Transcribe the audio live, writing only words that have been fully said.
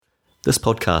This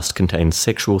podcast contains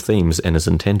sexual themes and is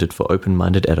intended for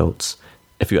open-minded adults.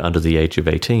 If you're under the age of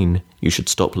 18, you should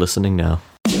stop listening now.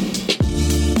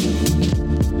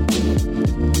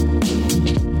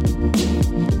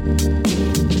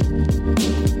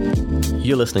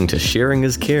 You're listening to Sharing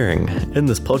is Caring. In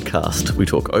this podcast, we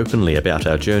talk openly about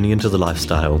our journey into the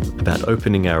lifestyle, about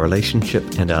opening our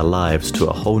relationship and our lives to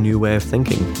a whole new way of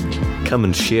thinking. Come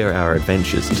and share our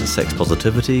adventures into sex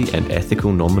positivity and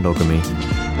ethical non-monogamy.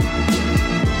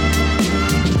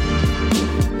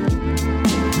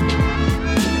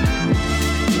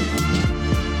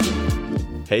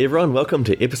 Hey everyone, welcome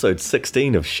to episode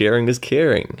 16 of Sharing is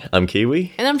Caring. I'm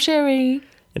Kiwi. And I'm Sherry.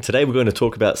 And today we're going to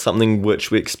talk about something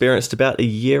which we experienced about a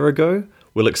year ago.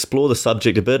 We'll explore the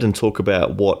subject a bit and talk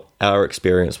about what our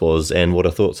experience was and what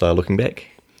our thoughts are looking back.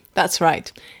 That's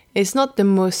right. It's not the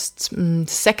most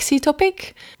sexy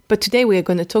topic, but today we are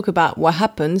going to talk about what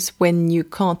happens when you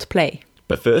can't play.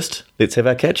 But first, let's have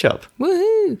our catch up.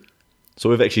 Woohoo! So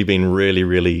we've actually been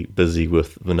really busy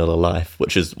with vanilla life,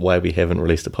 which is why we haven't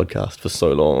released a podcast for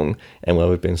so long and why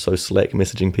we've been so slack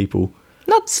messaging people.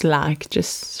 Not slack,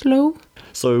 just slow.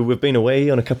 So we've been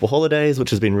away on a couple holidays, which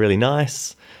has been really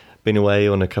nice. Been away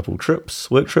on a couple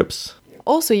trips, work trips.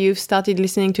 Also, you've started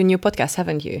listening to a new podcast,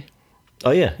 haven't you?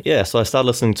 Oh, yeah. So I started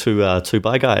listening to Two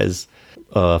Bi Guys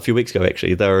a few weeks ago,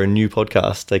 actually. They're a new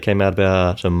podcast. They came out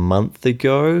about a month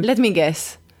ago. Let me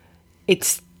guess.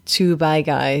 It's two bi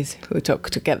guys who talk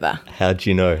together. How'd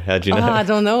you know? Oh, I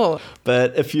don't know.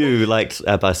 But if you liked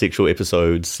our bisexual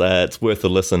episodes, it's worth a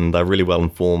listen. They're really well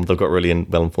informed. They've got really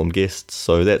well-informed guests,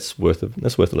 so that's worth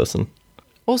a listen.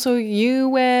 Also, you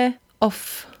were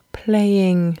off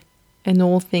playing and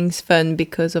all things fun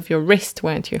because of your wrist,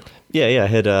 weren't you? Yeah, I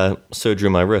had surgery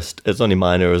on my wrist. It's only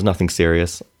minor. It was nothing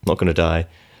serious. I'm not going to die.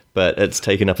 But it's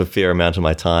taken up a fair amount of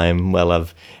my time. Well,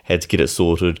 I've had to get it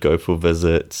sorted, go for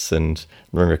visits and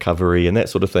recovery and that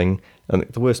sort of thing. And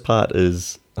the worst part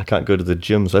is I can't go to the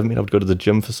gym. So I haven't been able to go to the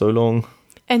gym for so long.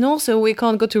 And also we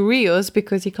can't go to Rio's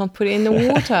because you can't put it in the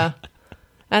water.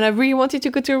 And I really wanted to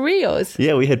go to Rio's.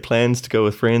 Yeah, we had plans to go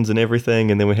with friends and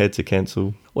everything, and then we had to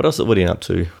cancel. What else are you up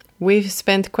to? We've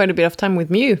spent quite a bit of time with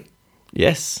Mew.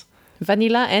 Yes.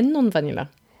 Vanilla and non-vanilla.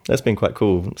 That's been quite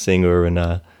cool, seeing her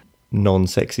in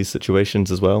non-sexy situations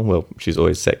as well. Well, she's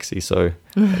always sexy, so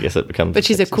I guess it becomes... But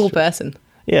she's a cool person.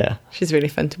 Yeah. She's really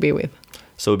fun to be with.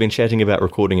 So we've been chatting about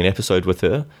recording an episode with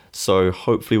her, so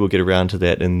hopefully we'll get around to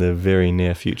that in the very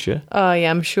near future. Oh yeah,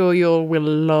 I'm sure you all will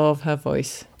love her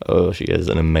voice. Oh, she has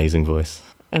an amazing voice.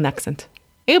 An accent.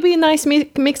 It'll be a nice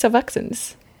mix of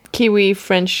accents. Kiwi,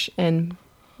 French and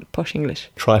posh English.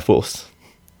 Triforce.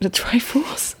 The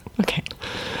Triforce? Okay.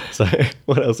 So,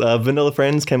 what else? Vanilla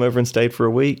Friends came over and stayed for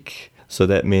a week. So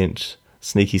that meant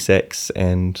sneaky sex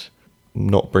and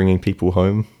not bringing people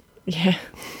home. Yeah.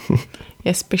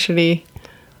 Especially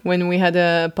when we had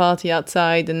a party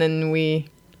outside and then we,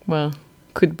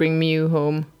 could bring Mew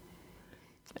home.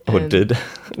 Or did.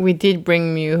 We did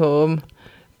bring Mew home,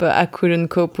 but I couldn't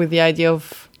cope with the idea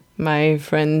of my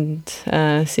friend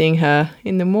seeing her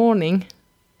in the morning.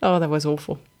 Oh, that was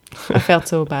awful. I felt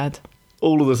so bad.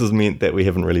 All of this has meant that we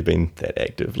haven't really been that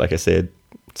active, like I said.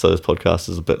 So this podcast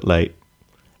is a bit late.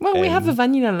 Well, we have a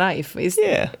vanilla life.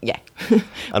 Yeah.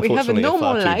 We have a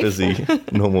normal life. Busy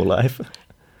normal life.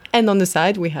 And on the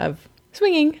side, we have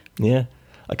swinging. Yeah.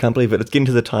 I can't believe it. It's getting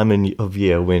to the time of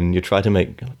year when you try to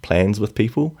make plans with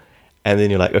people, and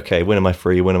then you're like, okay, when am I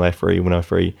free?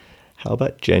 How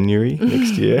about January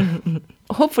next year?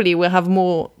 Hopefully we'll have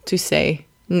more to say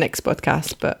next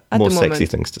podcast, but at more the moment... sexy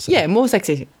things to say. Yeah, more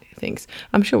sexy things.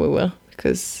 I'm sure we will,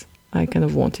 because I kind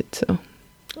of want it, so...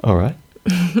 All right.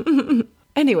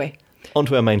 Anyway. On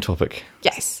to our main topic.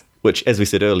 Yes. Which, as we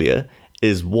said earlier,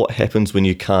 is what happens when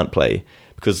you can't play.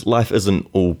 Because life isn't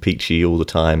all peachy all the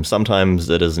time. Sometimes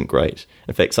it isn't great.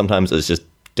 In fact, sometimes it's just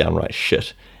downright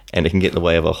shit. And it can get in the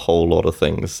way of a whole lot of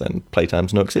things. And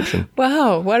playtime's no exception.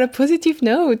 Wow, what a positive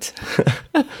note.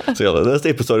 So yeah, this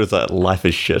episode is like, life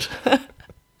is shit.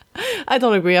 I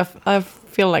don't agree. I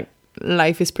feel like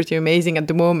life is pretty amazing at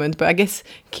the moment, but I guess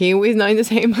Kiwi is not in the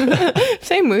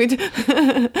same mood.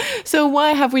 So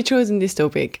why have we chosen this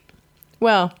topic?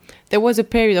 Well, there was a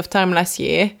period of time last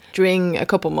year, during a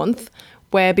couple months,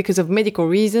 where because of medical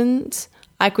reasons,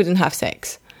 I couldn't have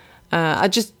sex. I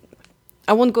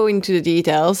won't go into the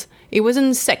details. It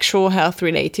wasn't sexual health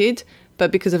related,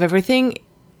 but because of everything,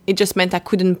 it just meant I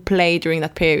couldn't play during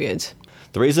that period.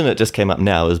 The reason it just came up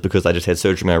now is because I just had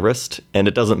surgery on my wrist, and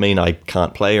it doesn't mean I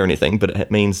can't play or anything, but it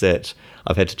means that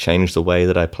I've had to change the way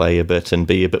that I play a bit and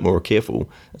be a bit more careful.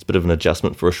 It's a bit of an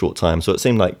adjustment for a short time, so it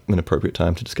seemed like an appropriate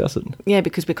time to discuss it. Yeah,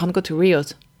 because we can't go to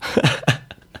Rio's.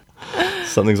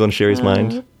 Something's on Sherry's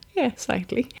mind. Yeah,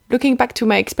 slightly. Looking back to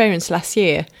my experience last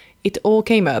year, it all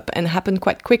came up and happened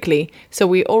quite quickly, so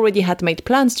we already had made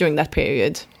plans during that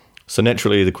period. So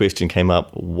naturally the question came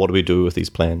up, what do we do with these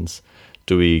plans?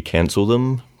 Do we cancel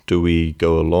them? Do we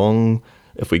go along?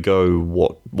 If we go,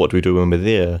 what do we do when we're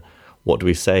there? What do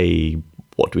we say?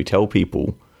 What do we tell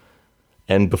people?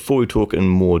 And before we talk in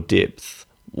more depth,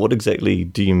 what exactly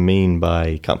do you mean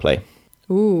by can't play?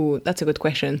 Ooh, that's a good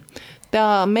question. There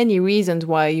are many reasons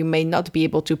why you may not be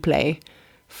able to play,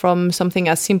 from something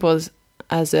as simple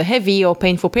as a heavy or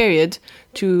painful period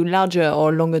to larger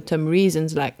or longer term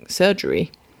reasons like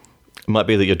surgery. It might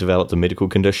be that you've developed a medical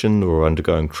condition or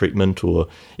undergoing treatment or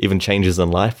even changes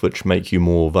in life which make you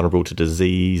more vulnerable to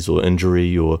disease or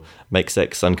injury or make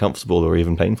sex uncomfortable or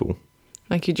even painful.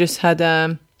 Like you just had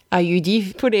a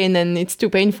IUD put in and it's too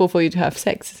painful for you to have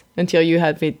sex until you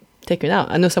have it taken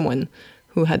out. I know someone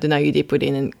who had an IUD put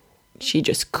in and she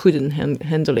just couldn't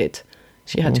handle it.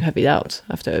 She had to have it out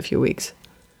after a few weeks.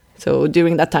 So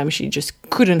during that time, she just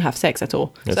couldn't have sex at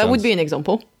all. So that would be an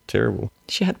example. Terrible.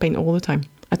 She had pain all the time.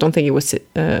 I don't think it was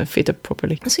fitted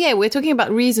properly. So yeah, we're talking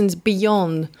about reasons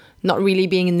beyond not really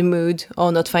being in the mood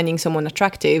or not finding someone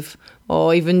attractive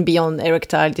or even beyond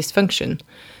erectile dysfunction.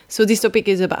 So this topic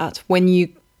is about when you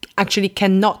actually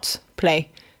cannot play.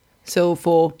 So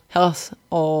for health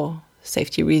or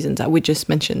safety reasons that we just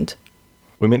mentioned.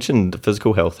 We mentioned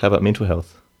physical health. How about mental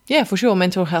health? Yeah, for sure.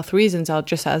 Mental health reasons are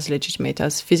just as legitimate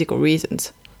as physical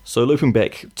reasons. So looping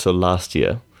back to last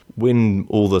year, when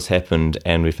all this happened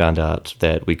and we found out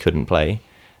that we couldn't play,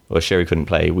 or Sherry couldn't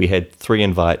play, we had 3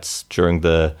 invites during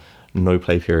the no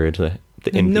play period,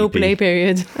 the NPP. No play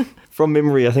period. From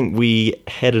memory, I think we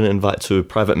had an invite to a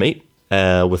private meet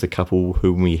with a couple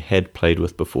whom we had played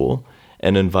with before,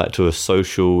 an invite to a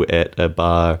social at a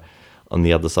bar on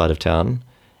the other side of town,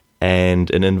 and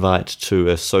an invite to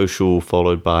a social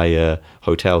followed by a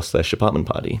hotel/apartment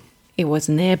party. It was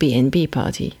an Airbnb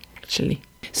party, actually.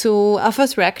 So our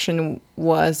first reaction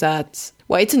was that,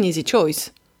 well, it's an easy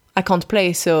choice. I can't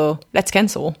play, so let's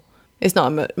cancel. It's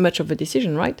not much of a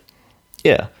decision, right?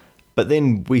 Yeah, but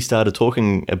then we started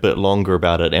talking a bit longer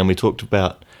about it, and we talked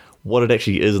about what it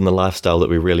actually is in the lifestyle that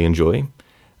we really enjoy.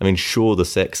 I mean, sure, the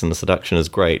sex and the seduction is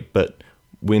great, but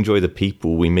we enjoy the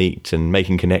people we meet and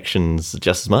making connections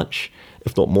just as much,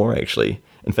 if not more, actually.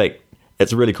 In fact,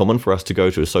 it's really common for us to go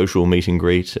to a social meet and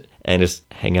greet and just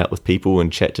hang out with people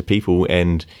and chat to people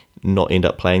and not end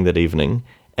up playing that evening,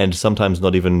 and sometimes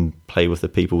not even play with the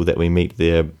people that we meet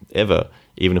there ever,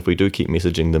 even if we do keep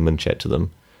messaging them and chat to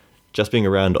them. Just being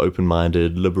around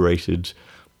open-minded, liberated,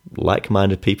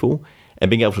 like-minded people and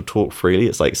being able to talk freely,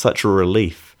 it's like such a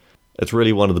relief. It's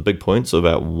really one of the big points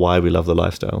about why we love the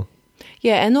lifestyle.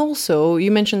 Yeah, and also,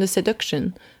 you mentioned the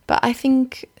seduction, but I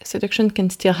think seduction can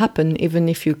still happen even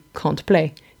if you can't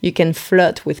play. You can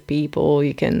flirt with people,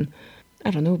 you can,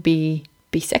 I don't know, be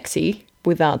sexy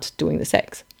without doing the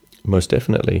sex. Most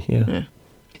definitely, yeah.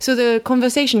 So the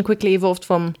conversation quickly evolved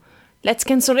from, let's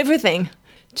cancel everything,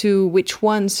 to which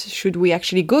ones should we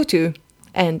actually go to,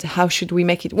 and how should we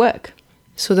make it work?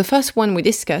 So the first one we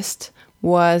discussed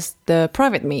was the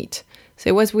private meet. So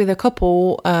it was with a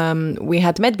couple we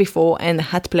had met before and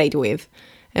had played with.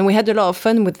 And we had a lot of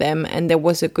fun with them, and there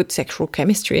was a good sexual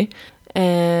chemistry.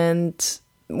 And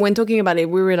when talking about it,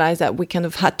 we realized that we kind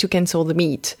of had to cancel the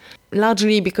meet,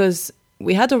 largely because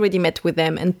we had already met with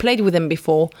them and played with them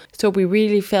before. So we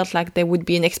really felt like there would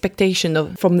be an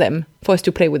expectation from them for us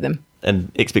to play with them.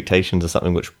 And expectations are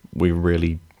something which we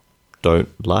really don't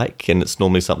like, and it's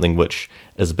normally something which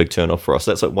is a big turn off for us.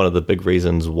 That's like one of the big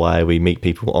reasons why we meet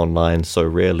people online so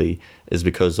rarely, is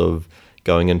because of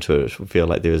going into it, we feel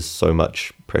like there's so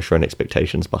much pressure and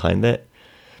expectations behind that.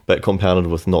 But compounded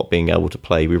with not being able to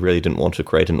play, we really didn't want to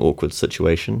create an awkward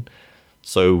situation.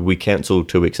 So we cancelled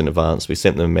 2 weeks in advance. We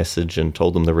sent them a message and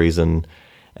told them the reason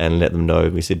and let them know.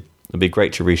 We said it'd be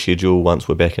great to reschedule once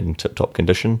we're back in tip-top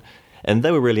condition. And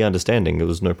they were really understanding. It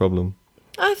was no problem.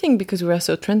 I think because we are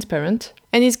so transparent.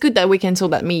 And it's good that we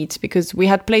cancelled that meet because we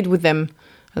had played with them,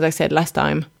 as I said last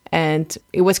time. And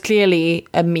it was clearly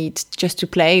a meet just to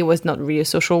play. It was not really a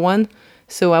social one.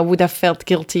 So I would have felt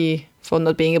guilty for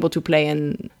not being able to play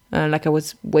and like I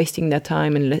was wasting their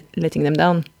time and letting them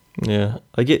down. Yeah,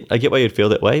 I get why you'd feel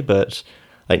that way, but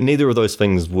like neither of those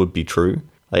things would be true.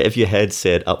 Like if you had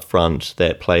said up front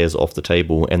that play is off the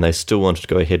table and they still wanted to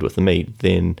go ahead with the meet,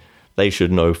 then they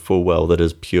should know full well that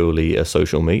is purely a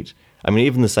social meet. I mean,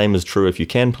 even the same is true if you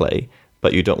can play,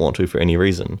 but you don't want to for any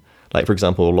reason. Like, for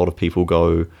example, a lot of people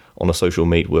go on a social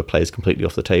meet where play is completely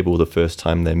off the table the first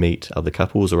time they meet other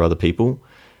couples or other people.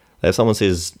 If someone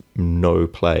says no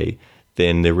play,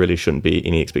 then there really shouldn't be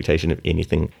any expectation of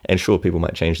anything. And sure, people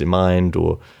might change their mind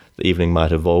or the evening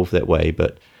might evolve that way,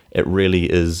 but it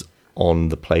really is on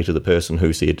the plate of the person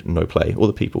who said no play, or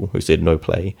the people who said no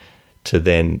play, to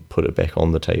then put it back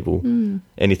on the table.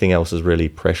 Anything else is really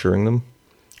pressuring them.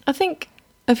 I think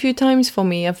a few times for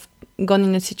me, I've gone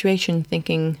in a situation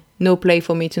thinking no play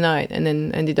for me tonight, and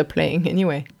then ended up playing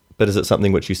anyway. But is it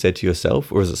something which you said to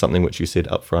yourself, or is it something which you said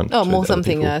up front? Oh, more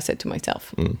something I said to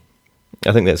myself.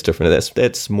 I think that's different.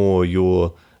 That's more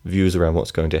your views around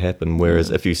what's going to happen, whereas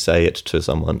if you say it to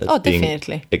someone, it's being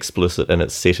definitely explicit and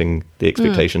it's setting the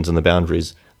expectations and the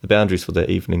boundaries. The boundaries for that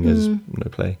evening is no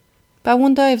play. But I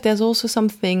wonder if there's also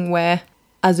something where,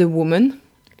 as a woman,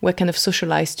 we're kind of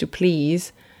socialized to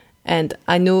please. And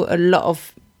I know a lot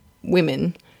of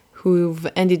women who've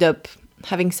ended up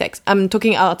having sex. I'm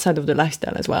talking outside of the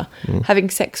lifestyle as well.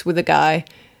 Having sex with a guy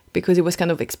because it was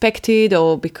kind of expected,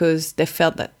 or because they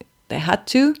felt that they had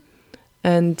to.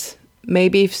 And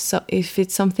maybe if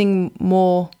it's something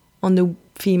more on the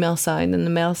female side than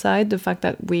the male side, the fact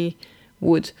that we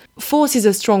would, force is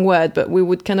a strong word, but we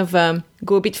would kind of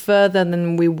go a bit further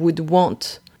than we would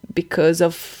want because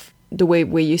of the way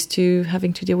we're used to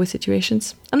having to deal with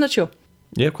situations. I'm not sure.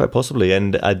 Yeah, quite possibly.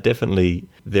 And definitely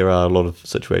there are a lot of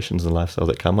situations in lifestyle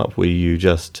that come up where you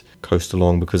just coast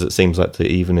along because it seems like the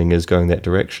evening is going that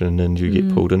direction and you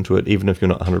get pulled into it, even if you're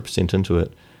not 100% into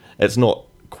it. It's not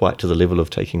quite to the level of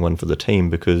taking one for the team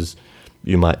because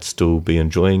you might still be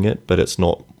enjoying it, but it's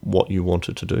not what you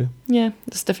wanted to do. Yeah,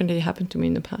 that's definitely happened to me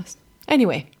in the past.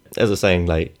 Anyway. As I was saying,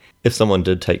 like, if someone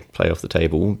did take play off the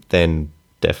table, then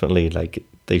definitely, like,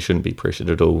 they shouldn't be pressured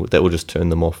at all. That will just turn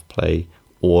them off play,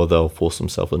 or they'll force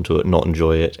themselves into it, not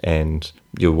enjoy it, and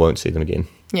you won't see them again.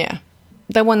 Yeah.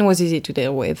 That one was easy to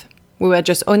deal with. We were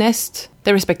just honest.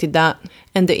 They respected that.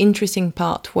 And the interesting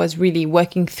part was really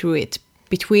working through it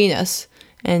between us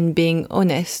and being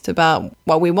honest about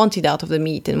what we wanted out of the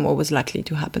meet and what was likely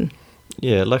to happen.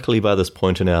 Yeah, luckily by this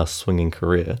point in our swinging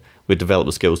career, we'd developed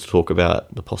the skills to talk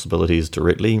about the possibilities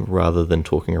directly rather than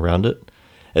talking around it.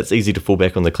 It's easy to fall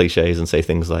back on the cliches and say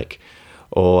things like,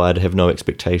 oh, I'd have no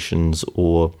expectations,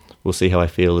 or we'll see how I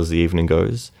feel as the evening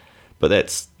goes. But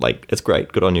that's, like, it's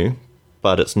great, good on you.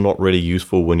 But it's not really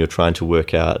useful when you're trying to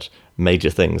work out major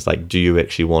things, like, do you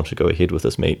actually want to go ahead with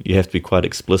this meet? You have to be quite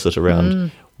explicit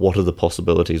around what are the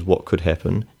possibilities, what could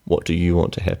happen, what do you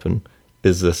want to happen?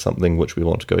 Is this something which we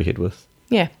want to go ahead with?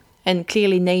 Yeah, and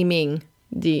clearly naming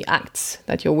the acts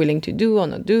that you're willing to do or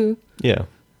not do. Yeah.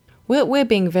 We're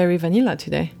being very vanilla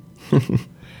today.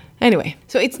 Anyway,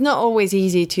 so it's not always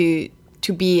easy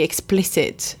to be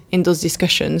explicit in those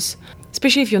discussions,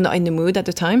 especially if you're not in the mood at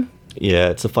the time. Yeah,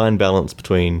 it's a fine balance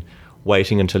between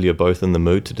waiting until you're both in the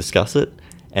mood to discuss it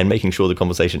and making sure the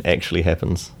conversation actually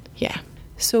happens. Yeah.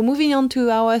 So moving on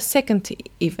to our second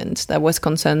event that was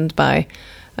concerned by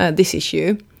this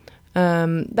issue.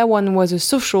 That one was a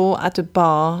social at a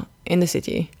bar in the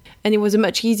city. And it was a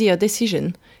much easier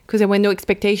decision because there were no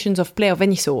expectations of play of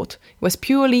any sort. It was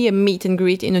purely a meet and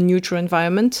greet in a neutral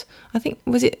environment. I think,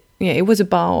 was it? Yeah, it was a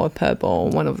bar or a pub or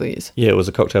one of these. Yeah, it was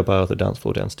a cocktail bar with a dance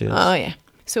floor downstairs. Oh, yeah.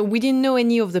 So we didn't know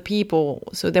any of the people,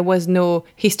 so there was no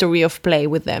history of play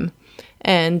with them.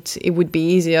 And it would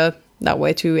be easier that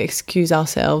way to excuse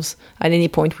ourselves at any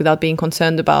point without being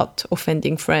concerned about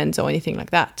offending friends or anything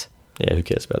like that. Yeah, who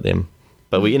cares about them?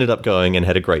 But we ended up going and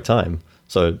had a great time.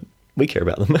 So we care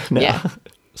about them now. Yeah.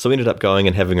 So we ended up going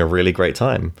and having a really great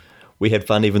time. We had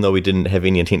fun even though we didn't have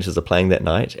any intentions of playing that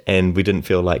night, and we didn't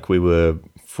feel like we were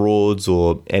frauds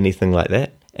or anything like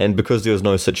that. And because there was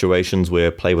no situations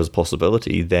where play was a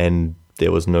possibility, then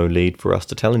there was no need for us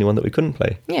to tell anyone that we couldn't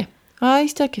play. Yeah. I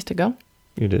still kissed a girl.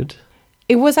 You did?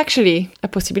 It was actually a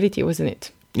possibility, wasn't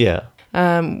it? Yeah.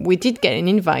 We did get an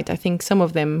invite. I think some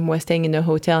of them were staying in a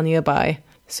hotel nearby.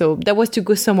 So that was to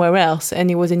go somewhere else, and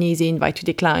it was an easy invite to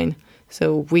decline.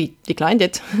 So we declined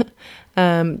it.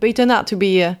 But it turned out to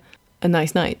be a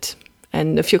nice night.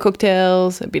 And a few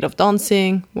cocktails, a bit of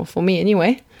dancing. Well, for me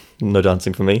anyway. No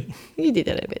dancing for me. You did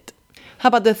a little bit. How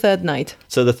about the third night?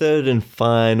 So the third and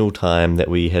final time that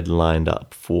we had lined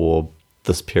up for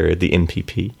this period, the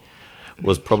NPP,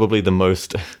 was probably the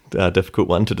most difficult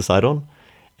one to decide on.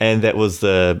 And that was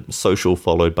the social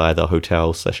followed by the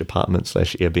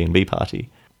hotel/apartment/Airbnb party.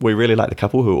 We really liked the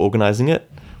couple who were organising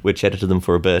it. We chatted to them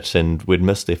for a bit and we'd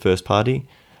missed their first party.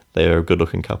 They were a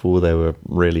good-looking couple. They were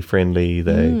really friendly.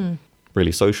 They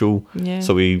really social. Yeah.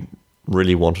 So we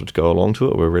really wanted to go along to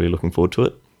it. We were really looking forward to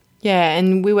it. Yeah,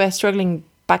 and we were struggling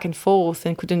back and forth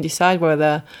and couldn't decide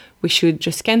whether we should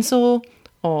just cancel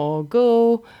or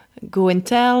go and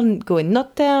tell, go and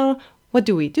not tell. What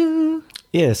do we do?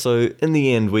 Yeah, so in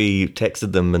the end, we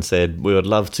texted them and said we would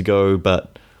love to go,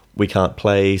 but we can't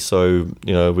play, so,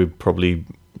 we probably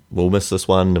will miss this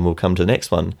one and we'll come to the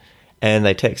next one. And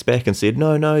they text back and said,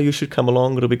 no, you should come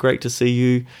along. It'll be great to see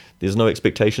you. There's no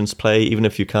expectations to play. Even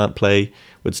if you can't play,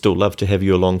 we'd still love to have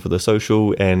you along for the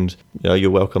social, and you're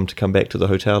welcome to come back to the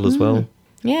hotel as well.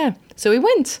 Yeah, so we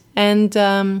went. And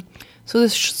so the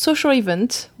social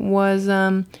event was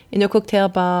in a cocktail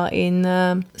bar in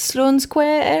Sloane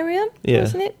Square area,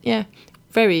 wasn't it? Yeah,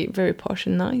 very, very posh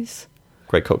and nice.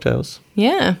 Great cocktails.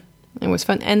 Yeah, it was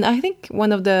fun. And I think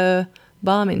one of the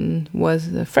barmen was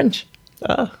French.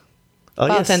 Oh,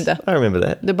 bartender. Yes, I remember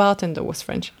that. The bartender was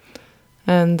French.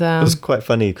 And it was quite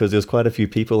funny because there was quite a few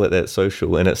people at that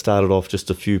social, and it started off just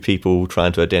a few people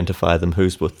trying to identify them,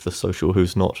 who's with the social,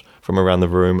 who's not, from around the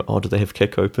room. Oh, do they have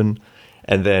Kik open?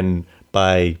 And then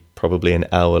by probably an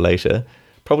hour later,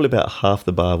 probably about half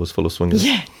the bar was full of swingers.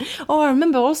 Yeah. Oh, I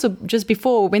remember also just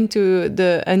before we went to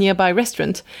a nearby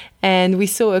restaurant, and we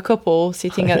saw a couple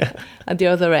sitting at the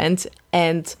other end,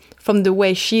 and from the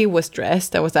way she was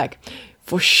dressed, I was like,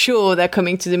 for sure they're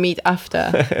coming to the meet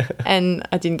after. And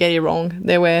I didn't get it wrong.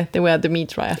 They were at the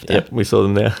meet right after. Yep, we saw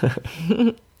them there.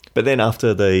 But then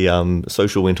after the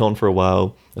social went on for a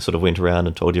while, I sort of went around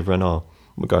and told everyone, oh,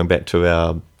 we're going back to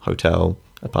our hotel,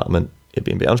 apartment,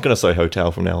 Airbnb. I'm just going to say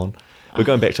hotel from now on. We're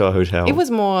going back to our hotel. It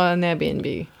was more an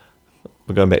Airbnb.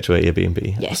 We're going back to our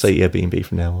Airbnb. Yes. I'll say Airbnb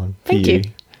from now on. Thank you.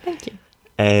 Thank you.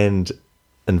 And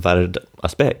invited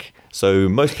us back. So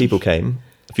most people came.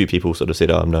 A few people sort of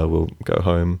said, oh, no, we'll go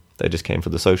home. They just came for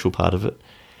the social part of it.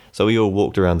 So we all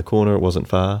walked around the corner. It wasn't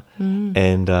far.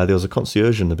 And there was a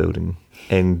concierge in the building.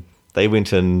 And they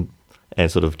went in and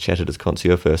sort of chatted as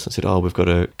concierge first and said, oh, we've got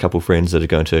a couple friends that are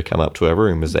going to come up to our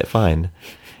room. Is that fine?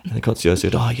 And the concierge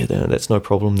said, oh, yeah, that's no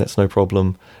problem. That's no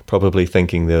problem. Probably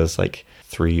thinking there was like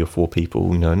 3 or 4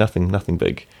 people, nothing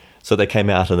big. So they came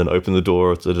out and then opened the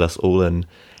door to let us all in.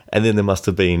 And then there must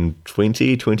have been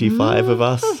 20, 25 of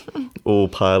us all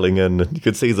piling in. And you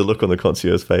could see the look on the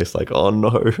concierge's face like, oh,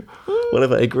 no, what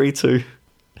have I agreed to?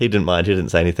 He didn't mind. He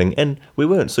didn't say anything. And we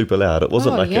weren't super loud. It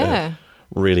wasn't a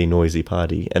really noisy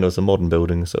party. And it was a modern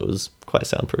building, so it was quite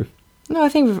soundproof. No, I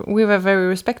think we were very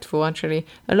respectful, actually.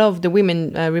 A lot of the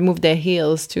women removed their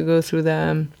heels to go through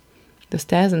the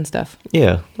stairs and stuff.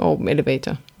 Yeah. Or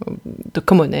elevator, or the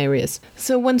common areas.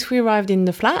 So once we arrived in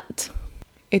the flat,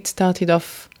 it started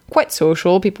off quite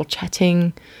social, people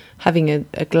chatting, having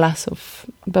a glass of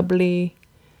bubbly.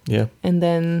 Yeah. And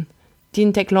then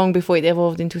didn't take long before it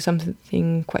evolved into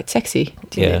something quite sexy.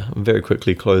 Very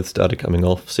quickly clothes started coming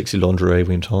off, sexy lingerie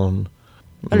went on.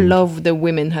 A lot of the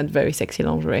women had very sexy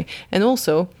lingerie. And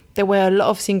also, there were a lot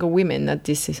of single women at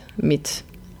this meet.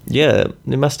 Yeah,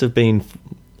 there must have been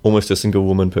almost a single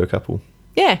woman per couple.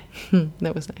 Yeah,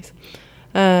 that was nice.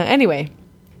 Anyway,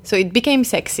 so it became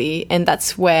sexy, and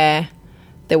that's where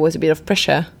there was a bit of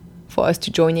pressure for us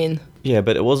to join in. Yeah,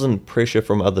 but it wasn't pressure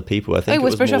from other people. I think it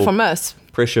was pressure from us.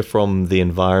 Pressure from the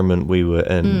environment we were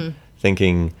in,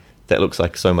 thinking, that looks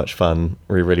like so much fun,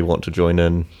 we really want to join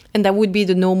in. And that would be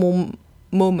the normal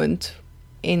moment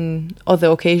in other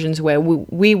occasions where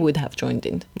we would have joined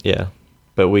in. Yeah,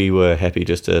 but we were happy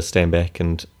just to stand back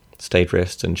and stay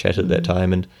dressed and chat at that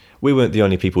time. And we weren't the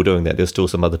only people doing that. There's still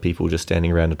some other people just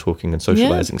standing around and talking and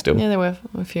socialising still. Yeah, there were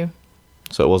a few.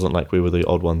 So it wasn't like we were the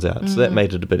odd ones out. So that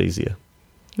made it a bit easier.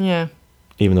 Yeah.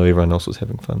 Even though everyone else was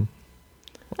having fun.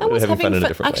 I was having fun in a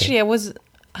different Actually, way. I was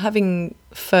having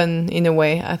fun in a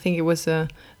way. I think it was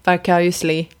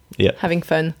vicariously having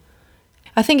fun.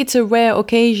 I think it's a rare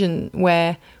occasion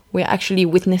where we're actually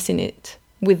witnessing it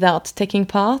without taking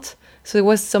part. So there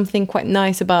was something quite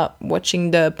nice about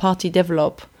watching the party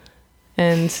develop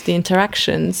and the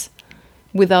interactions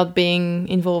without being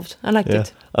involved. I liked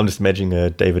it. I'm just imagining a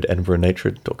David Attenborough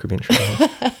nature documentary.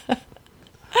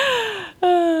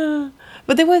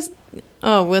 But there was...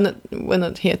 Oh, we're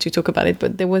not here to talk about it,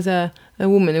 but there was a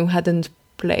woman who hadn't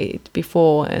played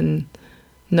before and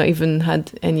not even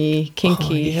had any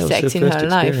kinky sex in her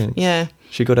life. Yeah.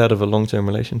 She got out of a long-term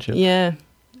relationship. Yeah,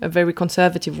 a very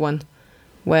conservative one,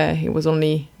 where it was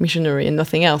only missionary and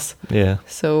nothing else. Yeah.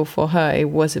 So for her, it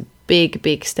was a big,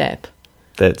 big step.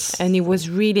 And it was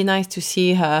really nice to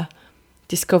see her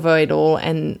discover it all,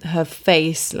 and her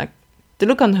face, like the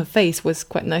look on her face was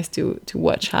quite nice to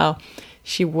watch, how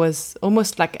she was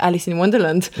almost like Alice in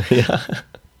Wonderland. Yeah.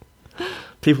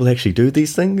 People actually do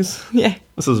these things? Yeah.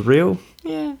 This is real?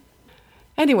 Yeah.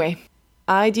 Anyway,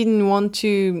 I didn't want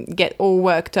to get all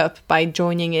worked up by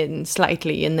joining in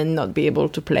slightly and then not be able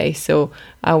to play, so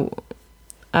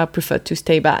I preferred to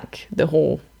stay back the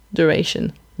whole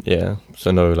duration. Yeah,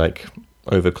 so no like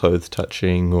over-clothes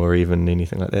touching or even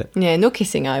anything like that. Yeah, no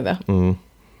kissing either.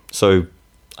 So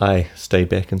I stayed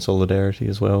back in solidarity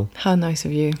as well. How nice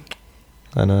of you.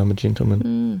 I know, I'm a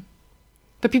gentleman.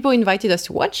 But people invited us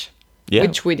to watch, Yeah,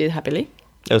 which we did happily.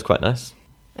 it was quite nice.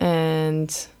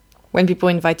 And when people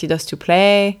invited us to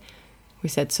play, we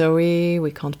said, sorry,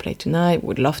 we can't play tonight.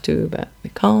 We'd love to, but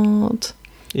we can't.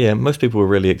 Yeah, most people were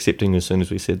really accepting as soon as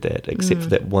we said that, except for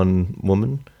that one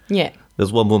woman. Yeah.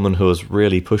 There's one woman who was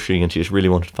really pushing and she just really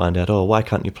wanted to find out, why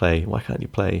can't you play? Why can't you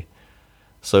play?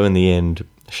 So in the end,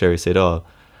 Sherry said,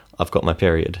 I've got my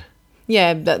period.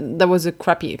 Yeah, that was a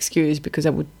crappy excuse because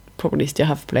I would probably still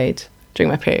have played during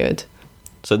my period.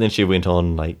 So then she went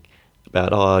on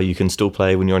about, you can still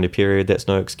play when you're on your period, that's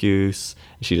no excuse.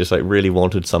 She just really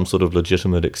wanted some sort of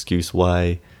legitimate excuse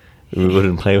why we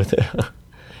wouldn't play with her.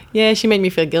 Yeah, she made me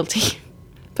feel guilty.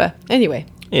 But anyway.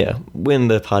 Yeah, when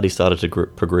the party started to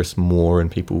progress more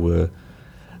and people were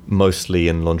mostly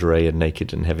in lingerie and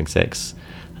naked and having sex,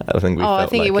 I think we felt I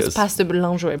think like it was past the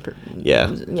lingerie. Yeah.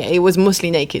 Yeah, it was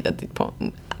mostly naked at the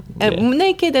point.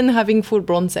 Naked and having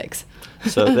full-blown sex.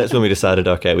 So that's when we decided,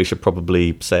 okay, we should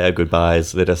probably say our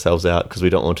goodbyes, let ourselves out, because we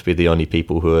don't want to be the only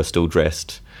people who are still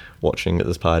dressed watching at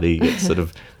this party. It sort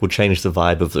of will change the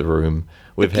vibe of the room.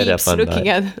 We've had our fun looking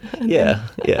night. at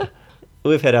Yeah.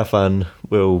 We've had our fun.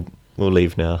 We'll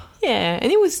leave now. Yeah,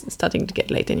 and it was starting to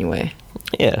get late anyway.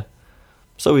 Yeah.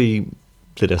 So we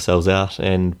let ourselves out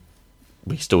and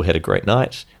we still had a great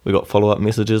night. We got follow-up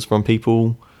messages from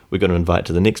people. We're going to invite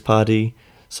to the next party.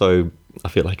 So I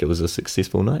feel like it was a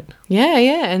successful night. Yeah,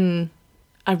 and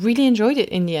I really enjoyed it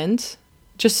in the end.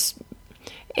 Just,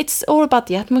 it's all about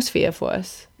the atmosphere for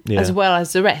us, as well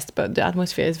as the rest, but the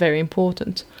atmosphere is very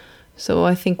important. So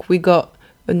I think we got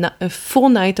a full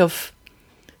night of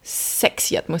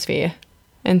sexy atmosphere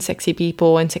and sexy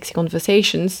people and sexy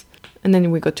conversations, and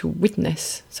then we got to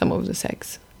witness some of the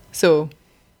sex. So,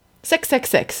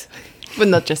 sex, but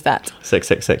not just that. Sex,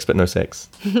 but no sex.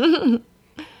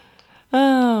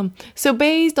 So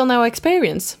based on our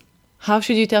experience, how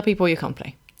should you tell people you can't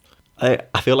play?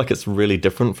 I feel like it's really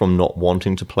different from not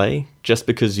wanting to play. Just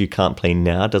because you can't play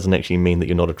now doesn't actually mean that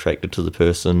you're not attracted to the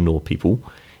person or people,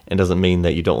 and doesn't mean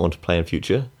that you don't want to play in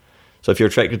future. So if you're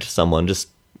attracted to someone, just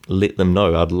let them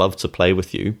know, I'd love to play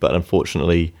with you, but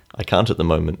unfortunately I can't at the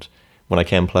moment. When I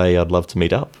can play, I'd love to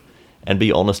meet up. And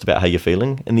be honest about how you're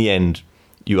feeling. In the end,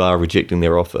 you are rejecting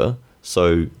their offer,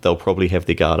 so they'll probably have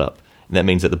their guard up. And that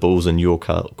means that the ball's in your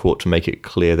court to make it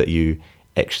clear that you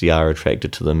actually are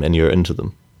attracted to them and you're into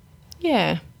them.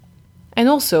 Yeah. And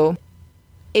also,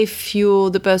 if you're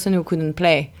the person who couldn't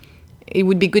play, it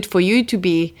would be good for you to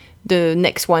be the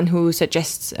next one who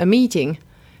suggests a meeting.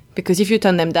 Because if you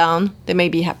turn them down, they may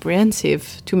be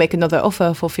apprehensive to make another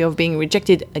offer for fear of being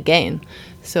rejected again.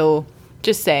 So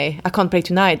just say, I can't play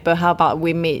tonight, but how about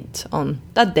we meet on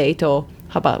that date, or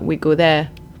how about we go there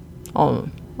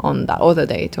on that other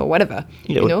date, or whatever.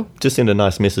 Yeah, you know? Just send a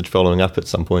nice message following up at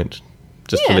some point,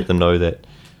 just to let them know that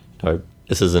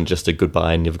this isn't just a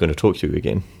goodbye and never going to talk to you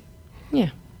again.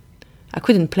 Yeah. I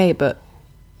couldn't play, but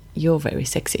you're very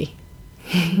sexy.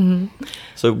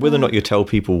 So whether or not you tell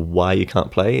people why you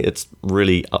can't play, it's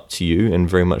really up to you and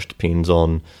very much depends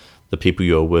on the people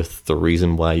you're with, the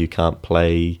reason why you can't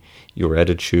play, your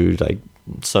attitude,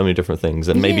 so many different things.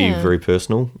 And maybe very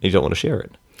personal, you don't want to share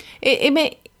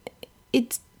it.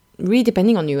 It's really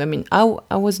depending on you. I mean,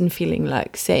 I wasn't feeling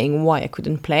like saying why I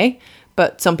couldn't play,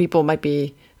 but some people might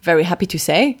be very happy to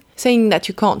say. Saying that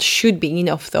you can't should be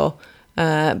enough though.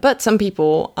 But some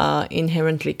people are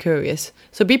inherently curious.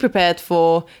 So be prepared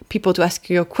for people to ask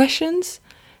you questions.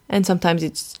 And sometimes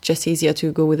it's just easier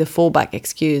to go with a fallback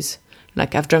excuse.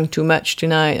 Like, I've drunk too much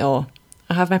tonight, or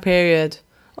I have my period,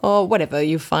 or whatever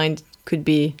you find could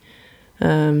be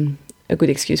a good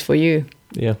excuse for you.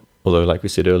 Yeah. Although, like we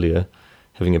said earlier,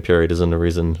 having a period isn't a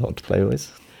reason not to play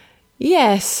with.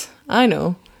 Yes, I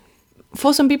know.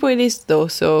 For some people it is though,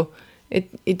 so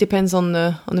it depends on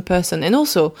the person. And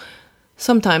also,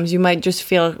 sometimes you might just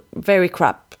feel very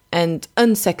crap and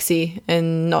unsexy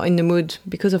and not in the mood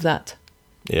because of that.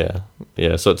 Yeah.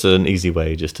 So it's an easy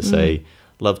way just to say,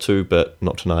 love to, but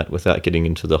not tonight, without getting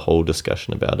into the whole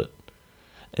discussion about it.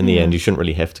 In the end, you shouldn't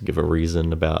really have to give a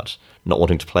reason about not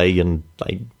wanting to play, and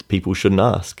people shouldn't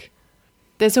ask.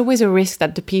 There's always a risk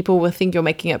that the people will think you're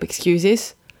making up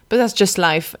excuses, but that's just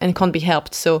life and can't be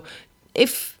helped. So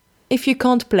if you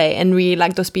can't play and really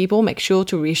like those people, make sure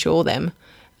to reassure them.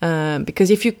 Because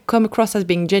if you come across as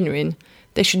being genuine,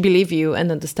 they should believe you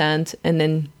and understand, and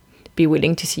then be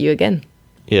willing to see you again.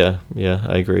 Yeah,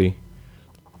 I agree.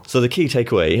 So the key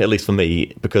takeaway, at least for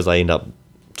me, because I end up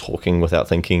talking without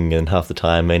thinking, and half the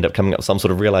time I end up coming up with some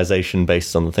sort of realization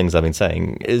based on the things I've been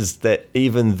saying, is that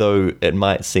even though it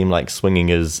might seem like swinging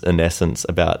is in essence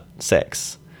about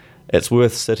sex, it's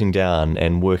worth sitting down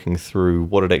and working through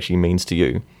what it actually means to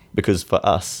you. Because for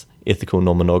us, ethical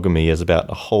non-monogamy is about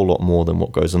a whole lot more than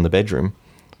what goes in the bedroom.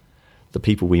 The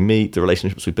people we meet, the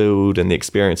relationships we build, and the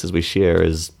experiences we share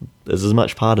is as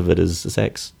much part of it as the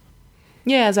sex.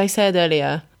 Yeah, as I said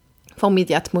earlier, for me,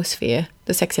 the atmosphere,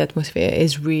 the sexy atmosphere,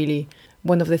 is really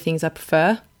one of the things I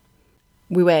prefer.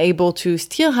 We were able to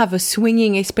still have a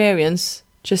swinging experience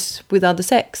just without the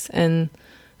sex, and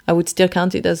I would still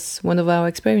count it as one of our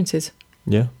experiences.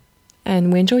 Yeah.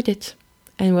 And we enjoyed it.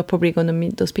 And we're probably going to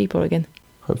meet those people again.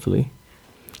 Hopefully.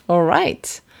 All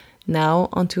right. Now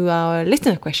on to our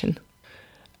listener question.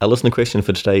 Our listener question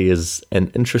for today is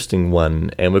an interesting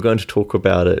one, and we're going to talk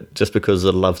about it just because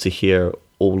I'd love to hear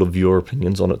all of your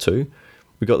opinions on it too.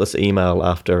 We got this email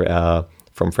after our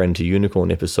From Friend to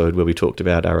Unicorn episode where we talked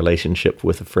about our relationship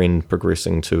with a friend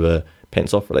progressing to a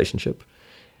pants-off relationship.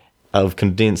 I've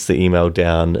condensed the email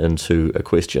down into a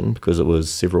question because it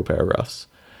was several paragraphs.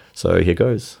 So here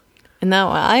goes. And now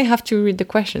I have to read the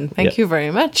question. Thank you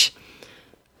very much.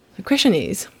 The question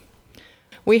is,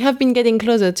 we have been getting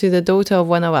closer to the daughter of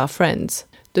one of our friends.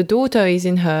 The daughter is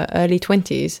in her early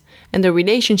 20s, and the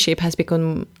relationship has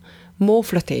become more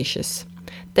flirtatious.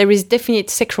 There is definite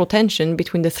sexual tension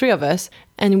between the three of us,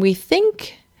 and we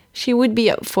think she would be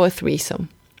up for a threesome.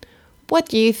 What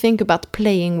do you think about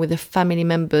playing with the family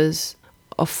members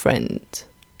of friends?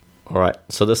 All right,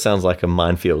 so this sounds like a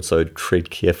minefield, so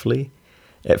tread carefully.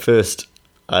 At first,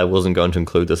 I wasn't going to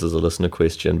include this as a listener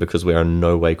question because we are in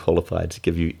no way qualified to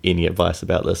give you any advice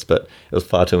about this, but it was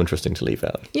far too interesting to leave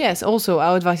out. Yes, also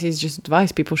our advice is just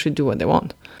advice. People should do what they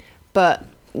want. But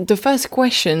the first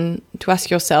question to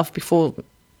ask yourself before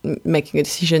making a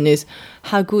decision is,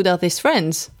 how good are these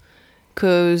friends?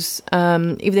 Because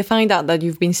if they find out that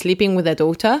you've been sleeping with their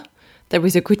daughter, there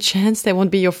is a good chance they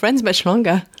won't be your friends much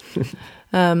longer.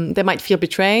 They might feel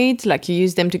betrayed, like you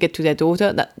use them to get to their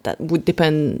daughter. That would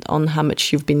depend on how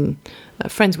much you've been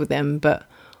friends with them. But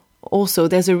also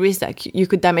there's a risk that you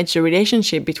could damage the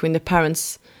relationship between the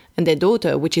parents and their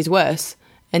daughter, which is worse.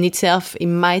 And itself, it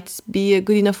might be a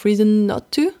good enough reason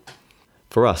not to.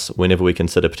 For us, whenever we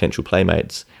consider potential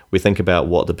playmates, we think about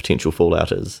what the potential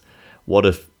fallout is. What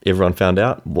if everyone found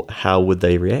out? How would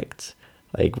they react?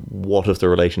 Like, what if the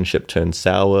relationship turned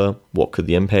sour? What could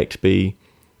the impact be?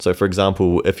 So, for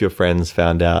example, if your friends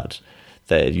found out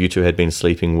that you two had been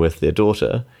sleeping with their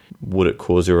daughter, would it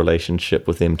cause your relationship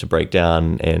with them to break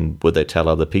down, and would they tell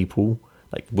other people?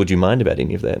 Like, would you mind about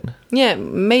any of that? Yeah,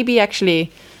 maybe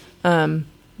actually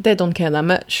they don't care that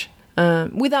much.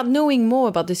 Without knowing more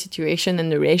about the situation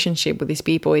and the relationship with these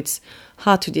people, it's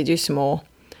hard to deduce more.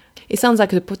 It sounds like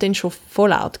the potential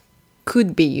fallout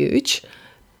could be huge,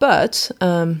 but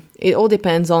it all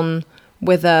depends on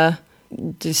whether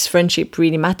this friendship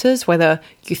really matters, whether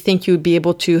you think you'd be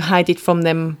able to hide it from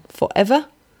them forever.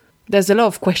 There's a lot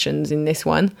of questions in this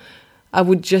one. I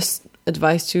would just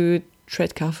advise to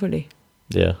tread carefully.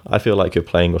 Yeah, I feel like you're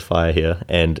playing with fire here,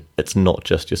 and it's not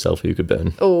just yourself who you could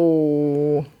burn.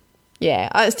 Oh, yeah.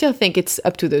 I still think it's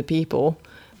up to the people.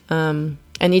 And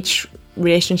each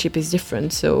relationship is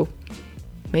different, so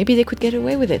maybe they could get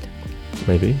away with it.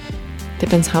 Maybe.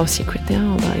 Depends how secret they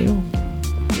are about you.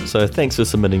 So thanks for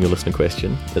submitting your listener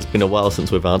question. It's been a while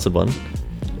since we've answered one.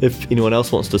 If anyone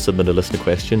else wants to submit a listener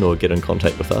question or get in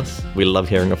contact with us, we love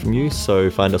hearing from you,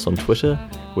 so find us on Twitter.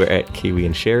 We're at Kiwi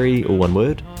and Sherry, all one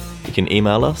word. You can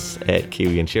email us at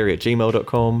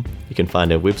kiwiandsherry@gmail.com. You can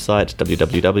find our website,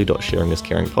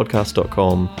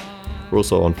 www.sharingiscaringpodcast.com. We're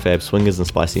also on Fab Swingers and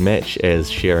Spicy Match as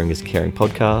Sharing is Caring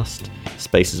Podcast,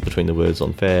 spaces between the words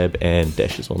on Fab and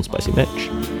dashes on Spicy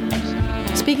Match.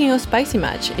 Speaking of Spicy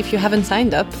Match, if you haven't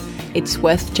signed up, it's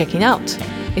worth checking out.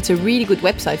 It's a really good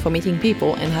website for meeting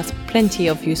people and has plenty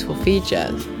of useful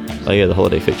features. Oh yeah, the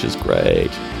holiday feature's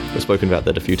great. We've spoken about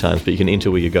that a few times, but you can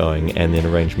enter where you're going and then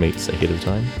arrange meets ahead of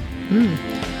time.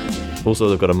 Also,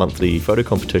 they've got a monthly photo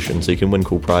competition, so you can win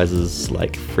cool prizes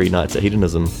like free nights at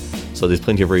Hedonism. So there's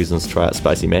plenty of reasons to try out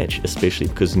Spicy Match, especially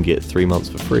because you can get 3 months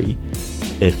for free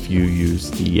if you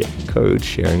use the code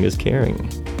Sharing is Caring.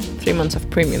 3 months of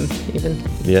premium, even.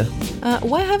 Yeah.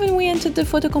 Why haven't we entered the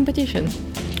photo competition?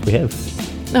 We have.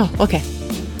 Oh, okay.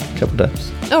 A couple of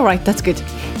times. All right, that's good.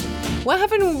 Why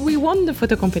haven't we won the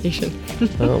photo competition?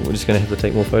 Oh, we're just going to have to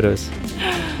take more photos.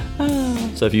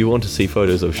 So if you want to see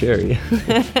photos of Sherry,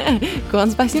 go on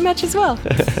Spicy Match as well.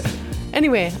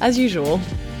 Anyway, as usual,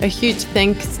 a huge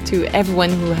thanks to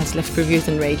everyone who has left reviews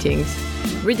and ratings.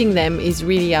 Reading them is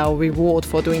really our reward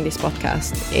for doing this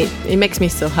podcast. It makes me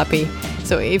so happy.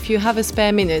 So if you have a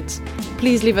spare minute,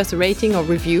 please leave us a rating or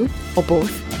review, or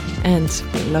both, and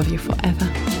we'll love you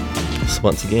forever. So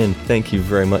once again, thank you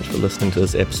very much for listening to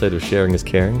this episode of Sharing is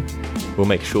Caring. We'll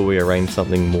make sure we arrange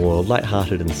something more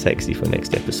lighthearted and sexy for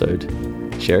next episode.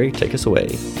 Sherry, take us away.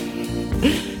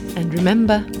 And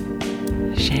remember,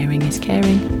 sharing is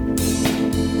caring.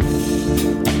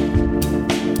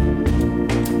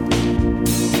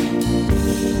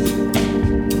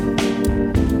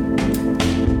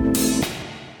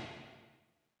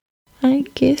 I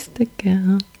kissed the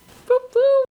girl. Boop,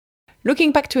 boop.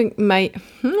 Looking back to my...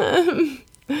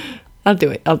 I'll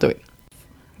do it.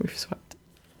 We've swapped.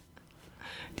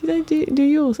 Did I do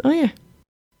yours? Oh, yeah.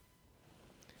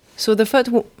 So the first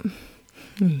one...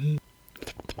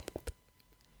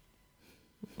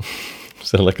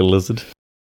 Sound like a lizard.